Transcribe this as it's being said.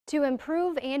To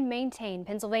improve and maintain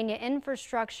Pennsylvania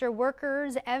infrastructure,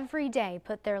 workers every day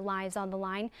put their lives on the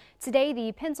line. Today,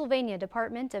 the Pennsylvania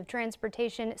Department of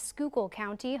Transportation, Schuylkill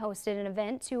County, hosted an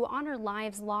event to honor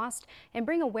lives lost and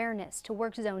bring awareness to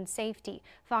work zone safety.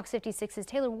 Fox 56's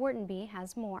Taylor Whartonby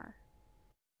has more.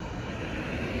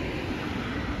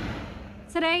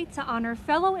 Today, to honor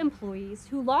fellow employees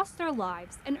who lost their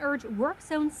lives and urge work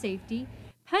zone safety,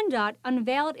 PennDOT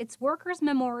unveiled its Workers'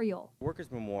 Memorial.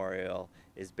 Workers' Memorial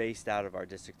is based out of our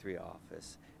District 3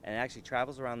 office and it actually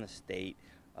travels around the state,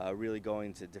 really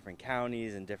going to different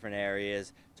counties and different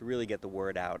areas to really get the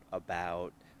word out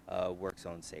about work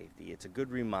zone safety. It's a good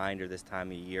reminder this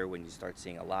time of year when you start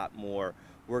seeing a lot more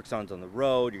work zones on the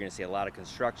road. You're going to see a lot of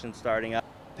construction starting up.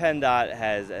 PennDOT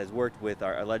has worked with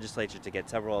our legislature to get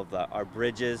several of our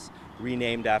bridges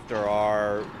renamed after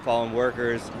our fallen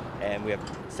workers, and we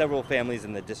have several families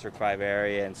in the District 5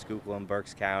 area in Schuylkill and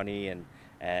Berks County and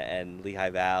Lehigh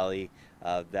Valley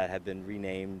that have been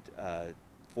renamed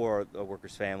for a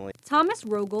workers' family. Thomas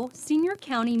Rogel, Senior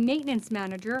County Maintenance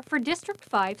Manager for District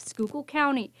 5 Schuylkill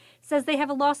County, says they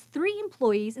have lost 3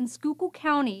 employees in Schuylkill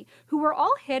County who were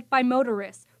all hit by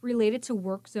motorists related to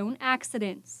work zone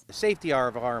accidents. The safety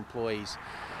of our employees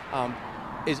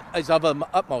is of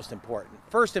utmost importance.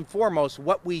 First and foremost,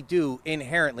 what we do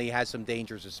inherently has some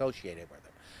dangers associated with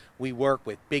it. We work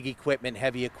with big equipment,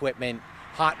 heavy equipment,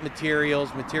 hot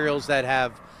materials, materials that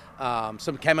have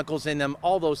some chemicals in them,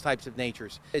 all those types of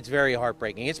natures. It's very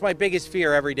heartbreaking. It's my biggest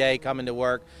fear every day coming to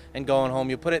work and going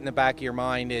home. You put it in the back of your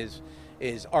mind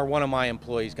are one of my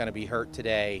employees going to be hurt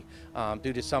today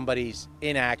due to somebody's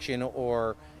inaction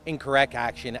or incorrect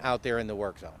action out there in the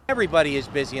work zone. Everybody is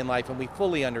busy in life and we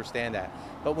fully understand that.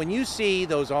 But when you see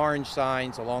those orange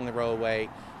signs along the roadway,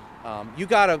 you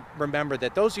got to remember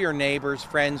that those are your neighbors,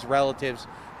 friends, relatives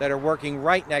that are working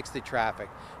right next to traffic.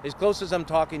 As close as I'm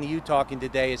talking to you talking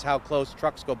today is how close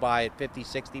trucks go by at 50,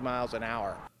 60 miles an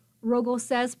hour. Rogel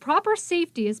says proper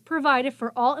safety is provided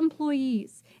for all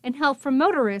employees, and help from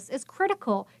motorists is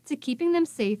critical to keeping them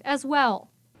safe as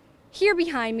well. Here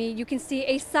behind me, you can see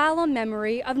a solemn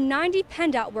memory of 90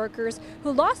 PennDOT workers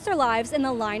who lost their lives in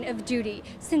the line of duty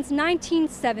since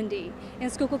 1970. In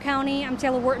Schuylkill County, I'm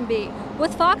Taylor Whartonby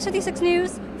with Fox 56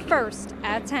 News, first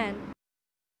at 10.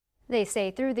 They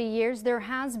say through the years there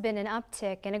has been an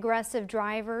uptick in aggressive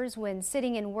drivers when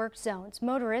sitting in work zones.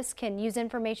 Motorists can use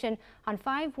information on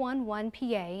 511 PA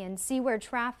and see where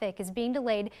traffic is being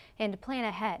delayed and plan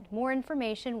ahead. More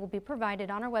information will be provided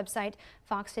on our website,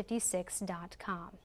 fox56.com.